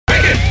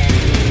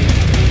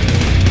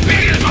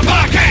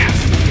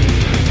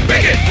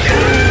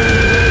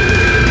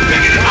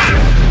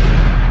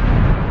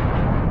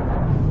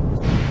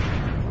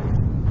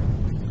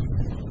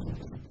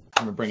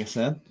bring us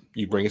in.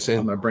 You bring us in.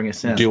 I'm gonna bring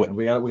us in. Do it.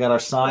 We got our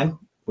sign.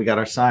 We got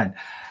our sign.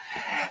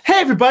 Hey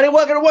everybody,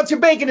 welcome to What's Your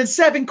Bacon in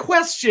 7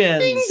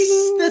 Questions. Ding,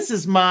 ding. This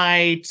is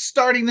my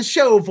starting the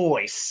show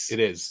voice. It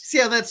is. See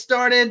how that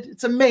started?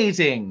 It's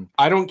amazing.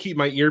 I don't keep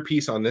my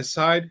earpiece on this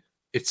side.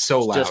 It's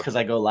so loud. Just because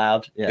I go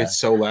loud. Yeah. It's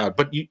so loud.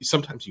 But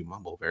sometimes you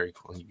mumble very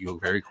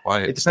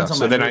quiet. It depends on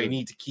so my then mood. I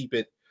need to keep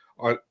it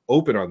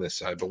open on this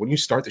side. But when you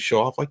start the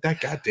show off like that,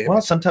 goddamn.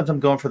 Well, sometimes I'm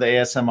going for the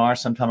ASMR.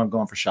 Sometimes I'm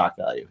going for shock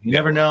value. You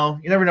never know.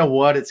 You never know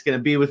what it's going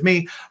to be with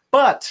me.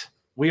 But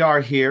we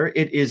are here.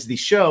 It is the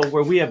show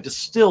where we have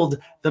distilled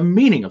the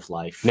meaning of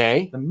life.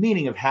 Nay. The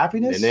meaning of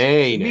happiness.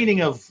 Nay. The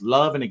meaning of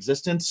love and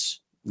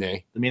existence.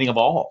 Nay. The meaning of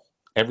all.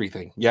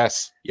 Everything.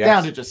 Yes.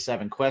 Down to just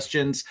 7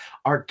 questions.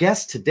 Our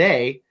guest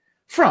today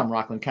from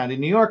Rockland County,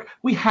 New York,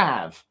 we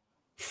have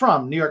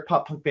from New York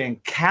pop punk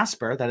band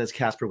Casper. That is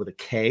Casper with a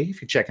K.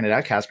 If you're checking it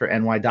out,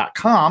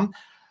 CasperNY.com.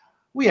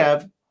 We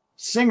have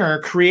singer,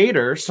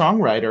 creator,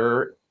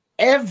 songwriter,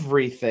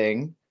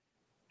 everything.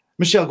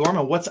 Michelle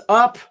Gorman, what's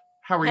up?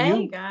 How are you?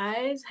 Hey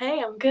guys.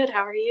 Hey, I'm good.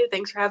 How are you?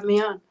 Thanks for having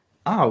me on.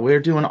 Oh, we're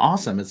doing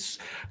awesome. It's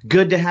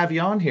good to have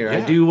you on here. Yeah.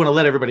 I do want to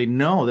let everybody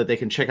know that they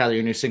can check out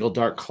your new single,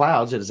 Dark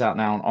Clouds. It is out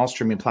now on all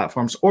streaming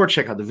platforms, or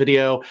check out the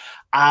video.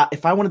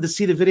 If I wanted to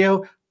see the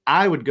video,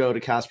 I would go to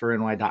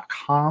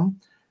CasperNY.com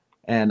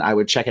and I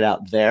would check it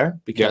out there,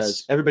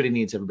 because everybody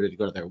needs everybody to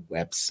go to their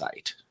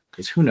website.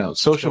 Because who knows?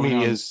 Social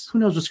media is... Who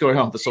knows what's going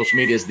on with the social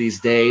medias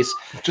these days?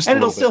 Just and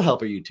it'll still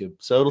help our YouTube.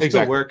 So it'll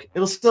still work.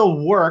 It'll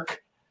still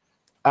work.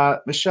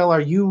 Michelle, are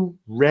you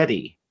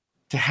ready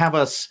to have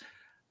us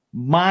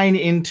mine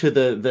into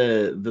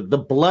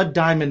the blood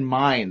diamond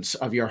mines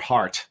of your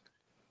heart?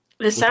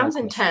 This sounds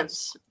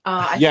intense.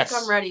 I think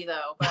I'm ready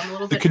though, but I'm a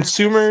little bit The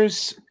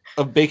consumers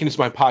of Bacon is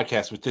My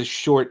Podcast, with this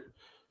short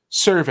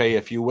survey,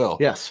 if you will.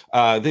 Yes.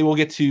 They will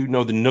get to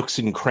know the nooks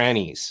and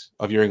crannies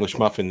of your English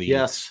muffin,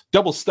 the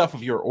double stuff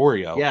of your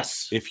Oreo.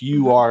 Yes. If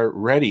you are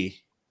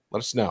ready, let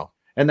us know.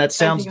 And that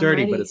sounds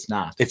dirty, but it's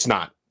not. It's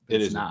not.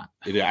 It is not.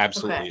 It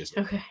absolutely isn't.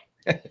 Okay.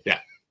 Yeah.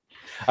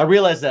 I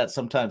realize that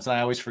sometimes, and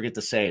I always forget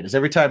to say it. Is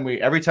every time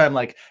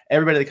like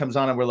everybody that comes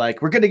on and we're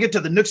like, we're going to get to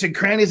the nooks and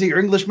crannies of your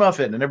English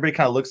muffin, and everybody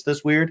kind of looks at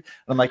this weird. And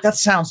I'm like, that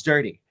sounds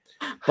dirty,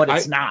 but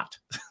it's not.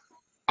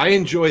 I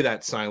enjoy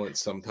that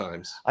silence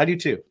sometimes. I do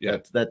too. Yeah,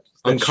 that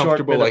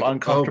uncomfortable. Like,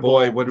 uncomfortable.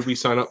 Oh boy, what did we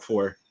sign up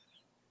for?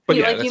 But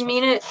you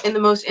mean it in the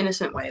most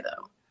innocent way,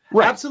 though.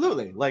 Right.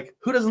 Absolutely. Like,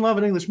 who doesn't love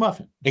an English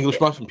muffin? English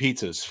muffin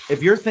pizzas.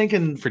 If you're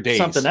thinking for days,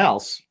 something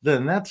else,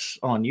 then that's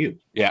on you.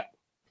 Yeah.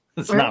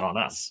 It's not on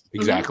us.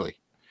 Exactly.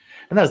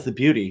 And that's the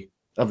beauty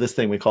of this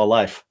thing we call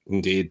life.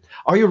 Indeed.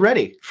 Are you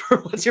ready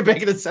for What's Your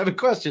Bacon in 7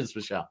 Questions,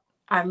 Michelle?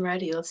 I'm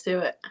ready. Let's do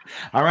it.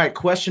 All right.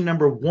 Question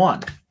number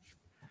 1.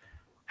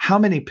 How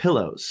many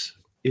pillows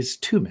is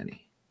too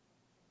many?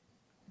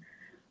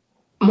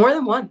 More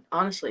than one,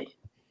 honestly.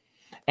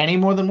 Any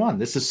more than one.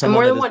 This is some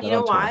more than one. You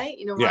know why?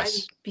 You know why?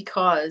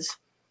 Because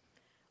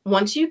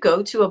once you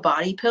go to a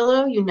body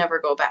pillow, you never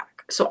go back.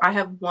 So I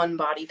have one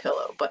body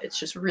pillow, but it's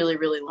just really,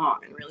 really long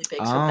and really big.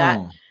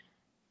 So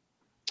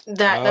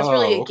that's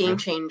really a game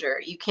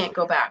changer. You can't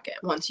go back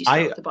once you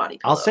start with the body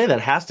pillow. I'll say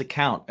that has to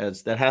count.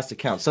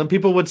 Some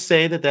people would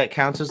say that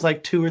counts as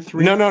like 2 or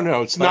 3.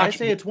 No. It's not. I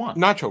say it's 1.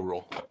 Nacho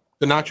rule.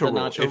 The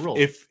nacho rule.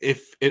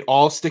 If it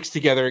all sticks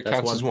together, it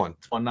counts as 1.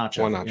 It's 1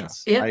 nacho. One nacho.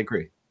 Yes, yeah. I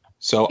agree.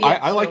 So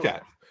I like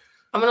that.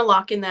 I'm gonna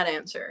lock in that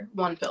answer.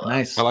 1 pillow.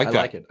 Nice. I like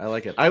that. I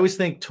like it. I always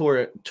think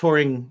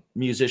touring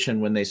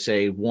musician when they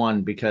say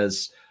 1,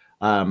 because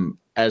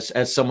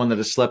as someone that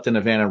has slept in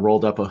a van and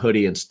rolled up a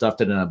hoodie and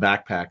stuffed it in a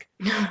backpack,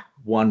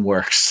 1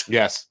 works.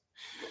 Yes,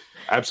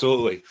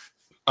 absolutely.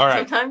 All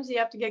right. Sometimes you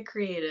have to get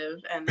creative,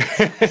 and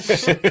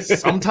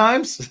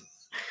sometimes.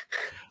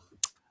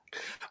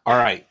 All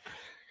right.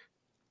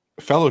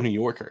 Fellow New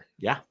Yorker.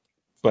 Yeah.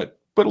 But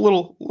a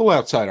little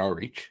outside our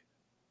reach.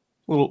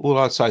 A little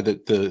outside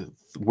the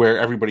where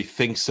everybody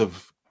thinks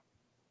of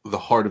the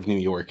heart of New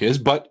York is,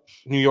 but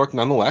New York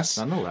nonetheless.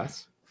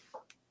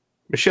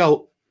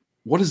 Michelle,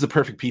 what is the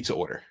perfect pizza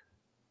order?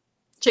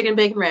 Chicken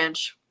bacon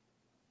ranch.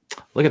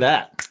 Look at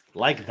that.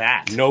 Like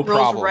that. No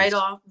problem. Right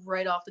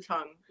off the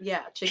tongue.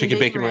 Yeah. Chicken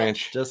bacon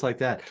ranch. Just like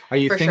that. Are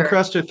you thin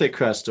crust or thick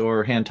crust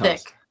or hand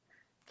tossed?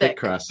 Thick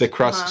crust. Thick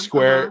crust,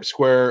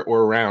 square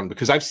or round.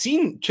 Because I've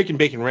seen chicken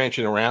bacon ranch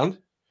in a round.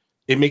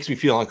 It makes me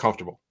feel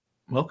uncomfortable.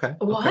 Okay.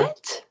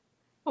 What?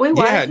 Wait,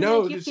 why does it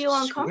make you feel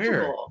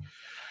uncomfortable?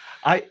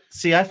 I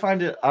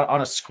find it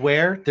on a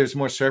square, there's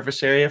more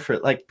surface area for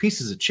like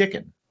pieces of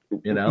chicken.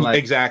 You know, like,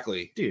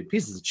 exactly, dude.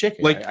 Pieces of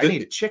chicken. Like I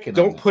need a chicken.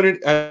 Don't put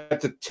it at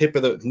the tip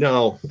of the.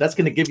 No, that's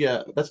gonna give you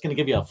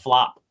a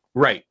flop,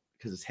 right?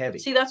 Because it's heavy.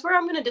 See, that's where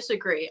I'm gonna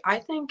disagree. I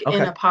think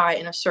in a pie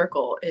in a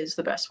circle is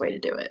the best way to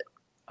do it.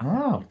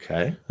 Oh,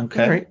 okay. All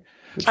right.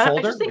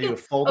 Folder? Are you a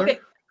folder? Okay.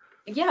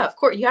 Yeah, of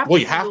course. You have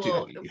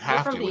to. You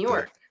have to. From New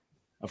York.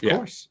 Of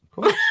course.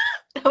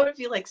 That would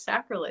be like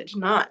sacrilege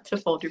not to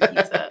fold your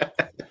pizza.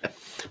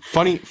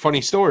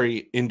 Funny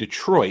story in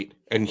Detroit,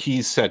 and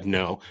he said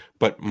no,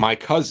 but my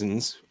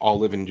cousins all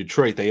live in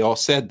Detroit. They all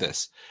said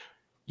this.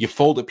 You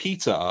fold a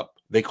pizza up,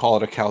 they call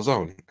it a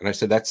calzone. And I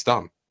said, that's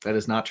dumb. That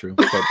is not true.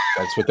 But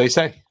that's what they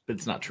say. But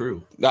it's not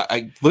true.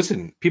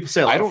 Listen. People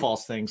say a lot of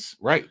false things.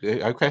 Right.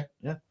 Okay.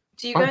 Yeah.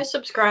 Do you guys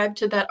subscribe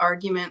to that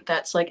argument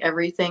that's like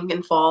everything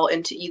can fall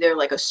into either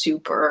like a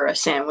soup or a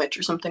sandwich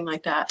or something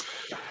like that?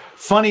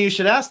 Funny you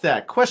should ask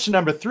that. Question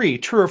number 3,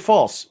 true or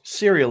false?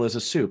 Cereal is a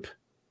soup.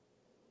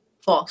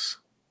 False.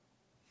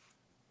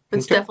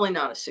 It's definitely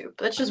not a soup.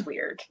 That's just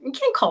weird. You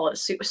can't call it a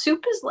soup. A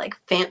soup is like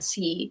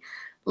fancy,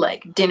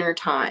 like dinner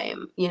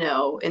time,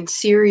 and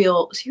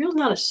cereal's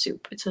not a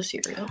soup. It's a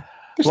cereal.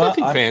 There's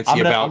nothing fancy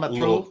about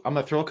I'm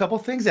gonna throw a couple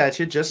things at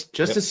you just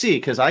to see,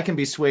 because I can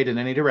be swayed in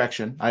any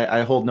direction.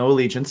 I hold no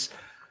allegiance,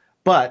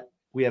 but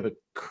we have a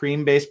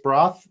cream-based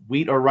broth,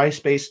 wheat or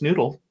rice-based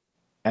noodle,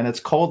 and it's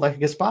cold like a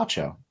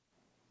gazpacho.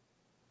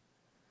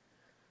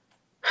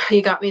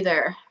 You got me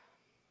there.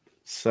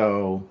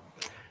 So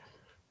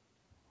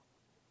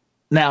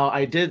now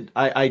I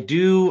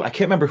can't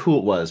remember who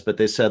it was, but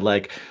they said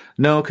like,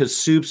 no, because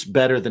soup's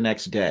better the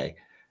next day,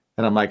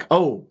 and I'm like,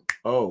 oh,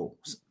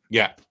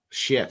 yeah.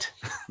 Shit.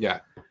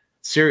 Yeah.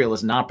 Cereal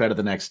is not better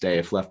the next day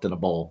if left in a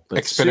bowl. But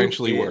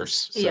exponentially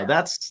worse. So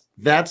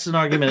that's an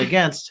argument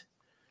against.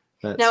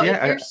 But now,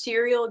 if your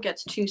cereal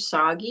gets too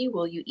soggy,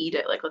 will you eat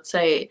it? Like, let's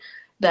say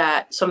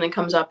that something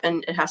comes up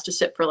and it has to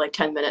sit for like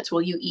 10 minutes.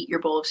 Will you eat your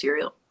bowl of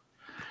cereal?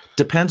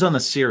 Depends on the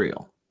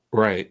cereal.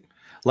 Right.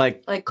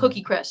 Like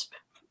Cookie Crisp.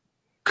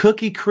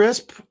 Cookie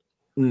Crisp?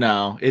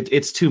 No,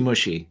 it's too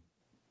mushy.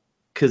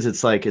 Because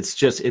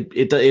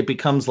it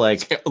becomes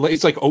like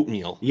it's like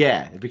oatmeal.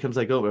 Yeah, it becomes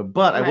like oatmeal.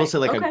 But right. I will say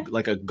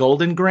like a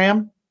Golden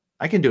Graham.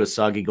 I can do a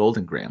soggy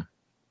Golden Graham.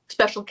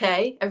 Special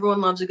K.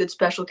 Everyone loves a good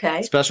Special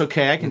K. Special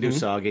K. I can do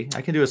soggy.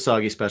 I can do a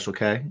soggy Special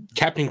K.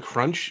 Captain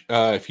Crunch.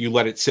 If you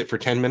let it sit for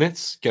 10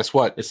 minutes, guess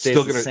what? It's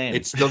still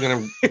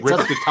gonna rip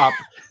the top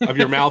of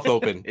your mouth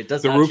open. It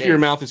does. The roof of your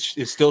mouth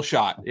is still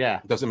shot. Yeah,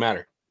 it doesn't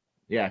matter.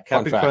 Yeah,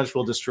 Captain Crunch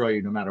will destroy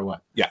you no matter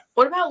what. Yeah.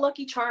 What about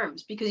Lucky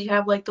Charms? Because you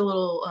have like the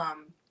little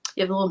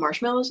you have the little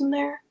marshmallows in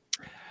there.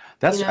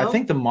 I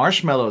think the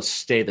marshmallows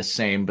stay the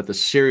same, but the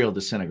cereal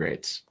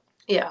disintegrates.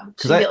 Yeah,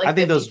 so you get like I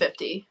think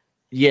 50-50.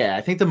 Yeah,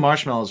 I think the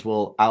marshmallows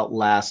will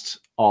outlast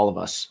all of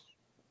us.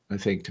 I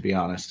think, to be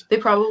honest, they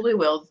probably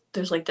will.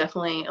 There's like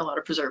definitely a lot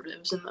of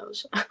preservatives in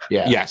those.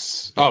 Yeah.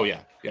 Yes. Oh yeah.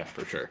 Yeah,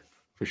 for sure.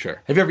 For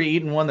sure. Have you ever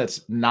eaten one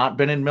that's not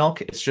been in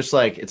milk? It's just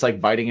like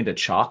biting into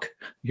chalk.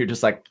 You're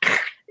just like.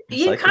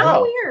 Yeah, kind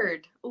of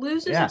weird.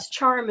 Loses its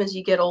charm as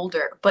you get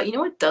older. But you know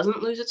what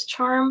doesn't lose its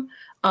charm?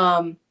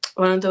 One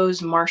of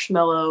those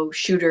marshmallow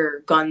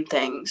shooter gun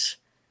things.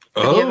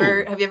 Have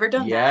you ever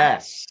done that?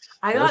 Yes.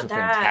 I got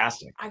that.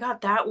 Fantastic. I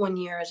got that one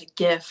year as a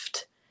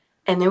gift,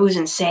 and it was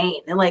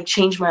insane. It like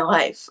changed my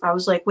life. I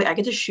was like, wait, I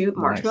get to shoot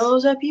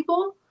marshmallows at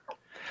people?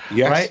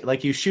 Yes. Right?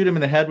 Like you shoot them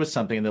in the head with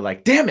something and they're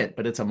like, damn it,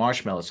 but it's a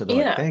marshmallow. So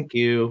they're like, thank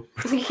you.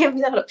 You can't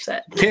be that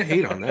upset. Can't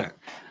hate on that.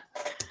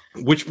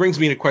 Which brings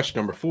me to question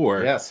number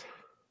 4. Yes.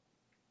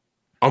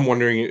 I'm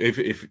wondering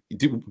if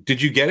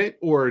did you get it,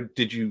 or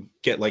did you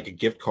get like a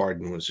gift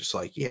card and was just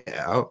like, yeah,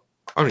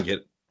 I'm gonna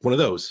get one of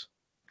those?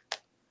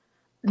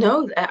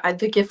 No,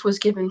 the gift was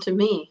given to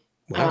me.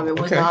 Wow, it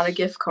was not a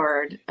gift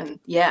card, and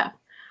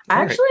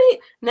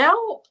actually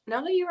now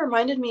that you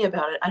reminded me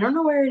about it, I don't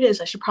know where it is.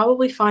 I should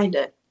probably find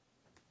it.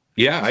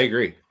 Yeah, I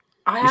agree.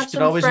 I have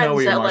some always friends know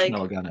where your that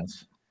marshmallow gun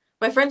is.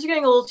 My friends are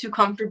getting a little too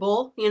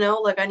comfortable,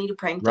 like I need to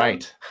prank them.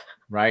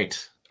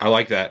 Right. I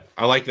like that.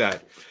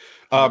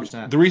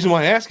 The reason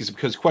why I ask is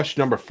because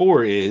question number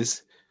 4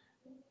 is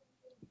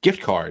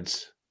gift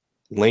cards.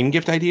 Lame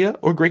gift idea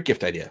or great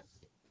gift idea?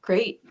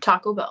 Great.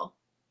 Taco Bell.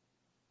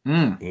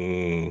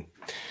 Mm.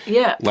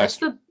 Yeah, that's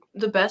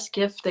the best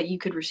gift that you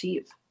could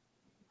receive.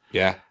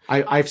 Yeah.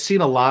 I've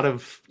seen a lot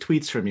of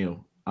tweets from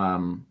you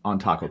on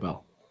Taco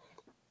Bell.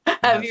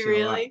 Have you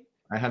really?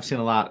 I have seen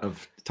a lot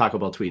of Taco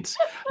Bell tweets.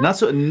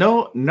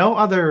 No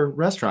other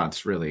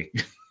restaurants really.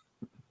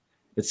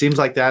 It seems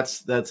like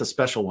that's a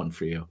special one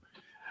for you.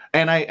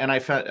 And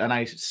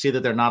I see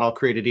that they're not all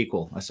created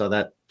equal. I saw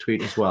that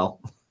tweet as well.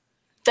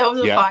 That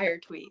was a fire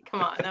tweet.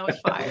 Come on, that was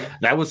fire.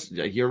 That was,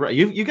 you're right.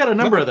 You got a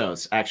number of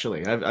those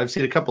actually. I've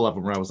seen a couple of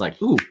them where I was like,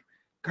 ooh,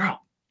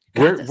 girl.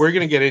 We're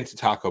gonna get into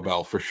Taco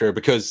Bell for sure,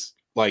 because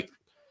like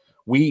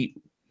we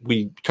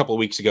a couple of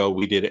weeks ago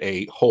we did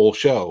a whole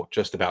show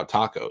just about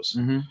tacos.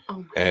 Mm-hmm.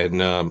 Oh.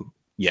 And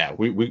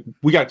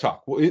we got to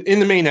talk in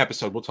the main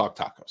episode. We'll talk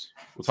tacos.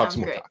 We'll talk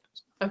some more tacos.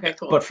 Okay,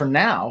 cool. But for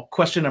now,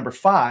 question number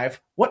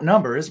 5: what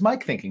number is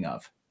Mike thinking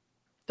of?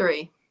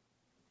 3.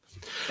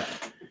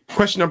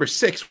 Question number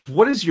 6: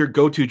 what is your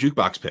go-to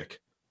jukebox pick?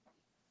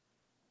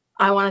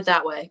 I Want It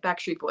That Way,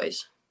 Backstreet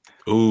Boys.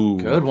 Ooh,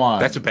 good one.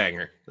 That's a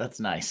banger. That's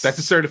nice. That's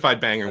a certified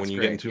banger. That's when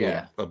you get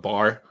into a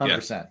bar.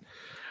 100%.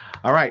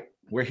 All right,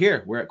 we're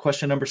here. We're at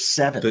question number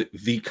 7.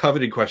 The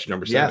coveted question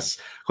number 7. Yes,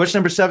 question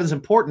number 7 is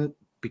important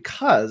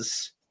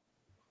because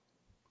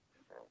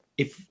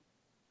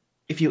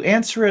if you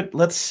answer it,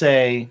 let's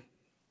say,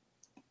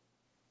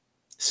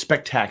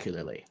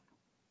 spectacularly,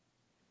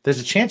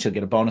 there's a chance you'll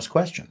get a bonus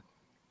question.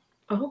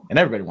 Oh. And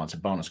everybody wants a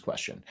bonus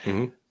question.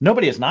 Mm-hmm.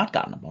 Nobody has not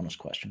gotten a bonus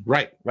question.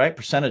 Right.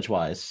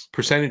 Percentage-wise.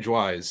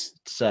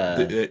 It's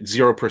 0%.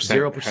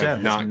 0%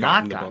 have not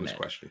gotten the bonus it.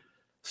 question.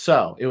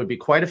 So it would be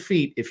quite a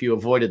feat if you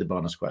avoided the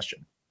bonus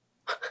question.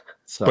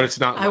 So but it's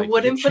not. I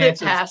wouldn't put it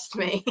past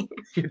me.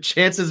 Your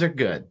chances are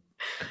good.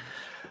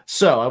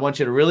 So I want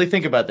you to really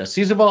think about this.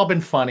 These have all been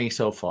funny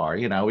so far.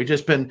 We've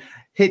just been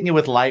hitting you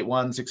with light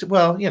ones.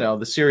 Well,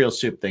 the cereal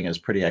soup thing is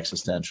pretty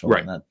existential. Right.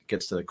 And that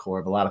gets to the core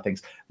of a lot of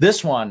things.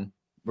 This one,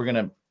 we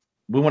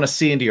want to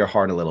see into your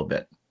heart a little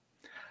bit.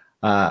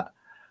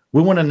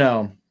 We want to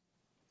know,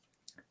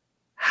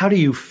 how do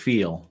you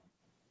feel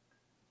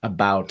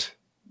about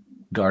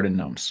garden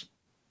gnomes?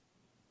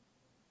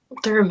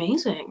 They're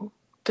amazing.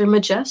 They're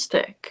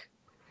majestic.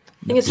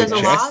 I think it says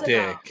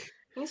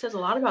a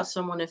lot about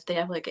someone if they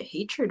have like a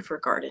hatred for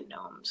garden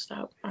gnomes.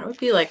 I would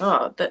be like,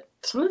 that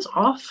something's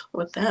off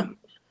with them.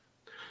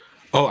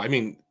 Oh, I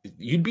mean,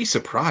 you'd be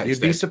surprised.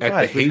 You'd be surprised.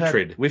 At the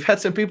hatred. We've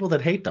had some people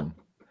that hate them.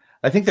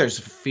 I think there's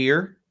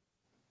fear.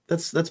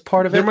 That's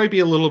part of it. There might be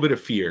a little bit of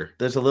fear.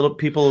 There's a little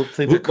people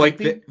think they're like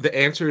creepy. the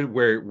answer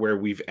where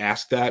we've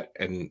asked that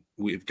and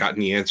we've gotten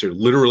the answer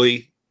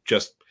literally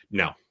just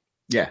no.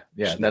 Yeah.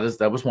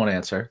 That was one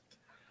answer.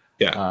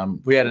 Yeah.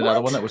 We had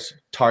another one that was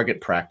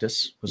target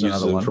practice. Was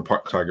another one for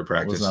target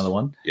practice. Was another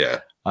one. Yeah.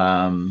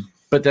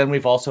 But then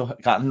we've also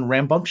gotten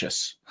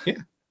rambunctious. Yeah.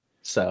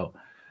 So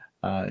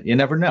you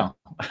never know.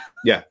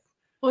 Yeah.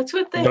 What's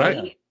with the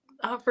hate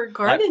for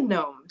garden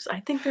gnomes?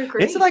 I think they're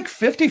great. It's like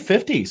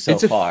 50-50 so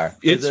far.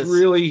 It's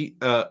really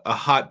a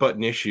hot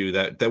button issue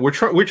that we're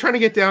trying to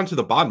get down to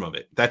the bottom of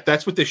it.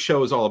 That's what this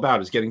show is all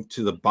about, is getting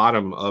to the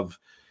bottom of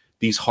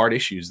these hard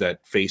issues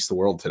that face the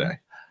world today.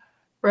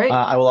 Right.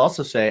 I will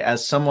also say,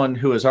 as someone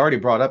who has already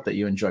brought up that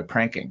you enjoy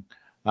pranking,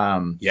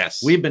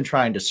 yes, we've been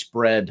trying to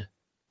spread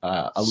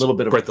a little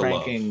bit of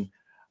pranking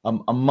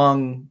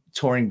among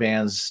touring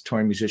bands,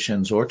 touring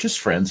musicians, or just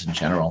friends in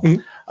general.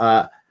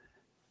 Mm-hmm.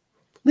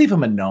 Leave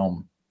them a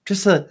gnome.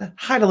 Just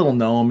hide a little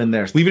gnome in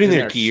there. Leave it in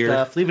their gear.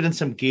 Stuff. Leave it in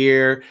some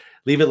gear.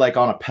 Leave it like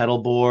on a pedal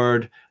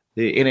board,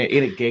 in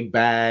a gig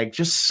bag.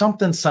 Just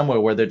something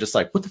somewhere where they're just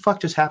like, what the fuck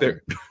just happened?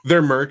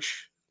 Their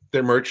merch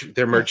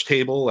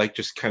table, like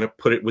just kind of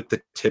put it with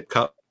the tip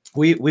cup.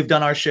 We've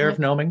done our share of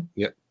gnoming.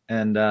 Yep.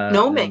 And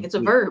gnoming, it's a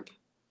verb.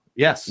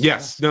 Yes.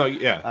 No,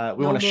 yeah.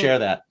 We want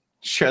to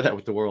share that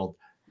with the world.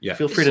 Yeah.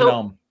 Feel free to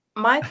gnome.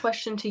 My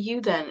question to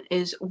you then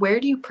is, where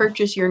do you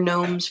purchase your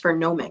gnomes for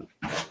gnoming?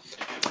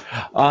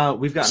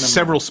 We've gotten them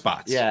several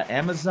spots. Yeah,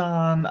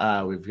 Amazon.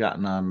 We've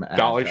gotten them at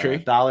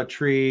Dollar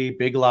Tree,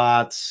 Big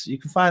Lots. You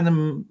can find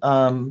them.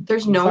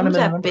 There's gnomes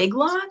at Big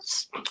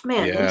Lots.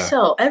 Man, they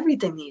sell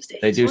everything these days.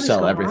 They do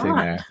sell everything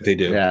there. They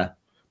do. Yeah,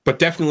 but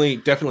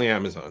definitely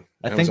Amazon.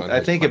 I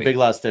think at Big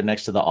Lots they're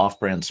next to the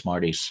off-brand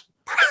Smarties.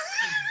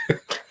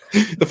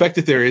 The fact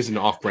that there is an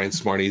off-brand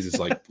Smarties is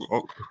like,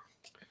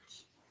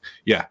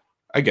 yeah,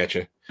 I get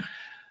you.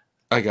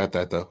 I got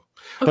that though.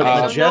 Okay,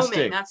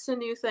 majestic. That's the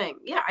new thing.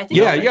 Yeah, I think.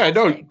 Yeah, I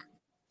know.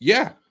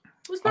 Yeah.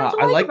 What's not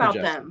to like about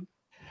them?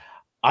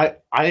 I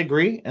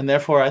agree, and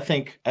therefore I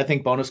think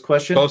bonus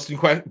question.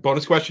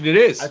 Bonus question. It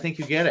is. I think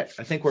you get it.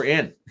 I think we're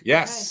in.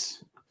 Yes.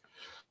 Okay.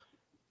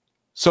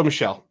 So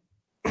Michelle,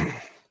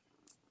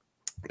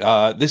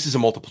 this is a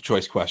multiple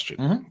choice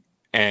question,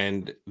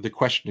 and the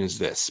question is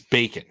this: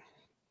 bacon.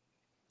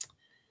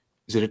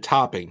 Is it a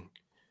topping?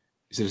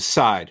 Is it a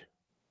side?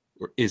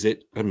 Or is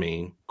it a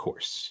main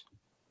course?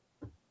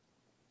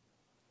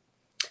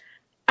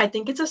 I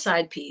think it's a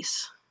side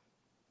piece.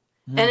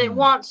 And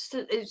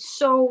it's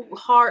so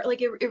hard.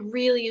 Like it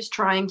really is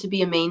trying to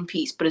be a main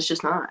piece, but it's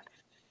just not.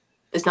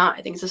 It's not.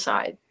 I think it's a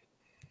side.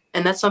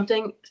 And that's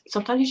something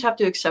sometimes you just have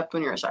to accept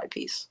when you're a side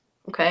piece.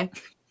 Okay?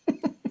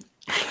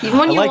 Even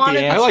when you want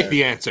to. I like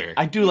the answer.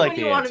 I do like the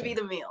answer. You want to be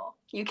the meal.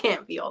 You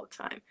can't be all the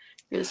time.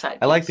 You're the side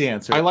piece. I like the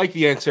answer. I like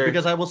the answer.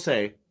 Because I will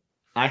say,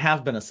 I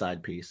have been a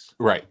side piece.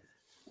 Right.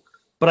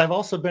 But I've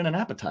also been an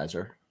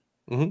appetizer.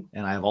 And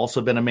I've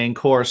also been a main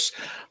course.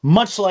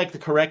 Much like the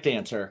correct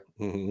answer,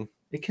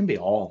 it can be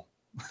all.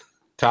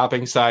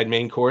 Topping, side,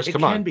 main course.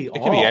 Come on. It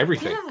can be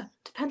everything. Yeah,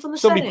 depends on the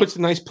Somebody setting. puts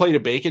a nice plate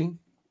of bacon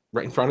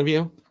right in front of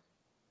you.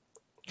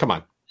 Come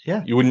on.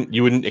 Yeah. You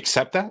wouldn't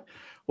accept that?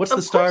 What's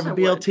the star of a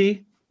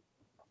BLT?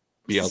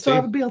 BLT? The star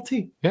of a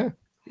BLT. Yeah.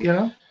 You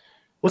know?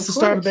 What's the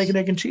star of bacon,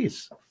 egg, and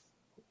cheese?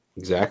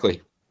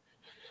 Exactly.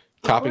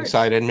 Topping,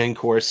 side, and main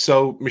course.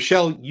 So,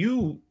 Michelle,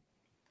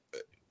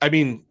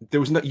 there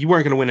was you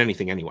weren't going to win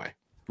anything anyway.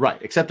 Right.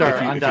 Except our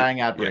undying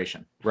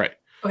admiration. Yeah, right.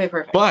 Okay,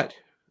 perfect. But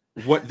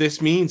what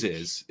this means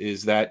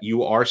is that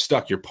you are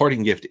stuck. Your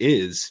parting gift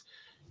is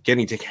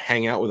getting to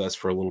hang out with us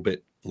for a little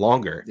bit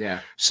longer. Yeah.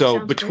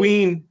 So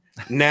between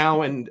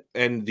now and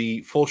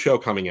the full show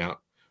coming out,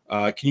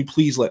 can you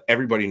please let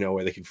everybody know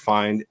where they can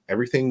find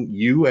everything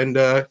you and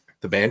the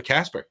band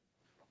Casper?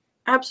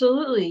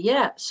 Absolutely,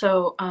 yeah.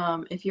 So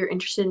if you're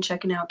interested in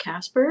checking out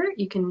Casper,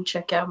 you can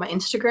check out my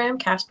Instagram,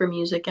 Casper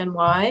Music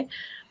NY.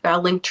 Got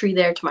a link tree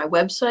there to my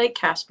website,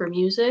 Casper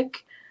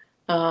Music.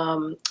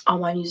 All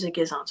my music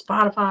is on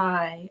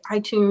Spotify,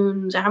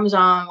 iTunes,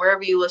 Amazon,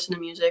 wherever you listen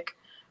to music.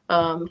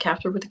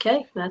 Casper with a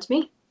K. That's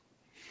me.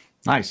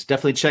 Nice.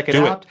 Definitely check it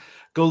out.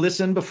 Go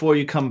listen before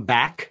you come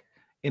back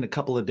in a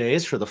couple of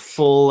days for the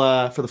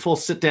full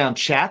sit down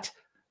chat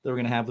that we're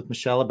going to have with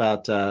Michelle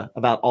about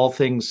all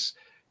things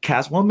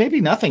Casper. Well,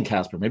 maybe nothing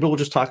Casper. Maybe we'll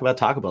just talk about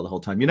Taco Bell the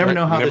whole time. You never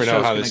know how this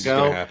show's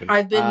going to go.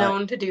 I've been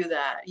known to do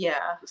that. Yeah.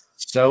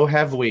 So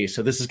have we.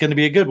 So this is going to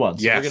be a good one.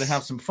 So we're going to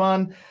have some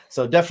fun.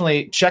 So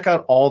definitely check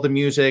out all the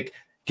music.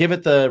 Give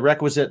it the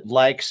requisite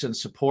likes and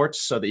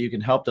supports so that you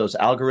can help those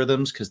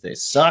algorithms because they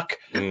suck.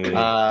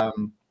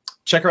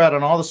 Check her out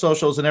on all the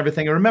socials and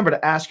everything. And remember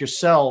to ask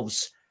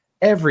yourselves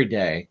every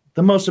day,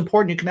 the most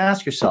important you can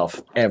ask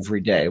yourself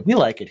every day. We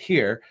like it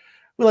here.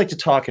 We like to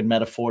talk in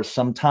metaphors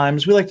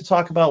sometimes. We like to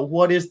talk about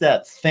what is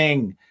that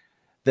thing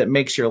that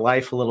makes your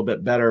life a little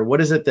bit better?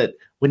 What is it that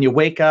when you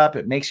wake up,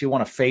 it makes you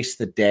want to face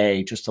the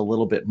day just a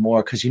little bit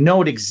more because you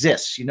know it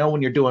exists. You know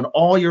when you're doing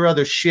all your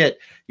other shit,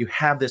 you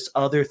have this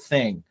other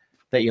thing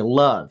that you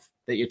love,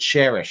 that you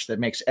cherish, that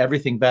makes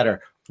everything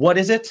better. What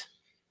is it?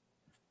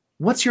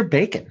 What's your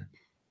bacon?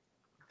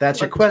 That's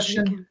your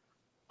question.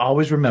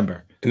 Always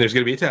remember. And there's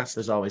going to be a test.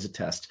 There's always a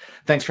test.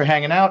 Thanks for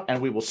hanging out,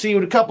 and we will see you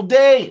in a couple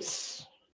days.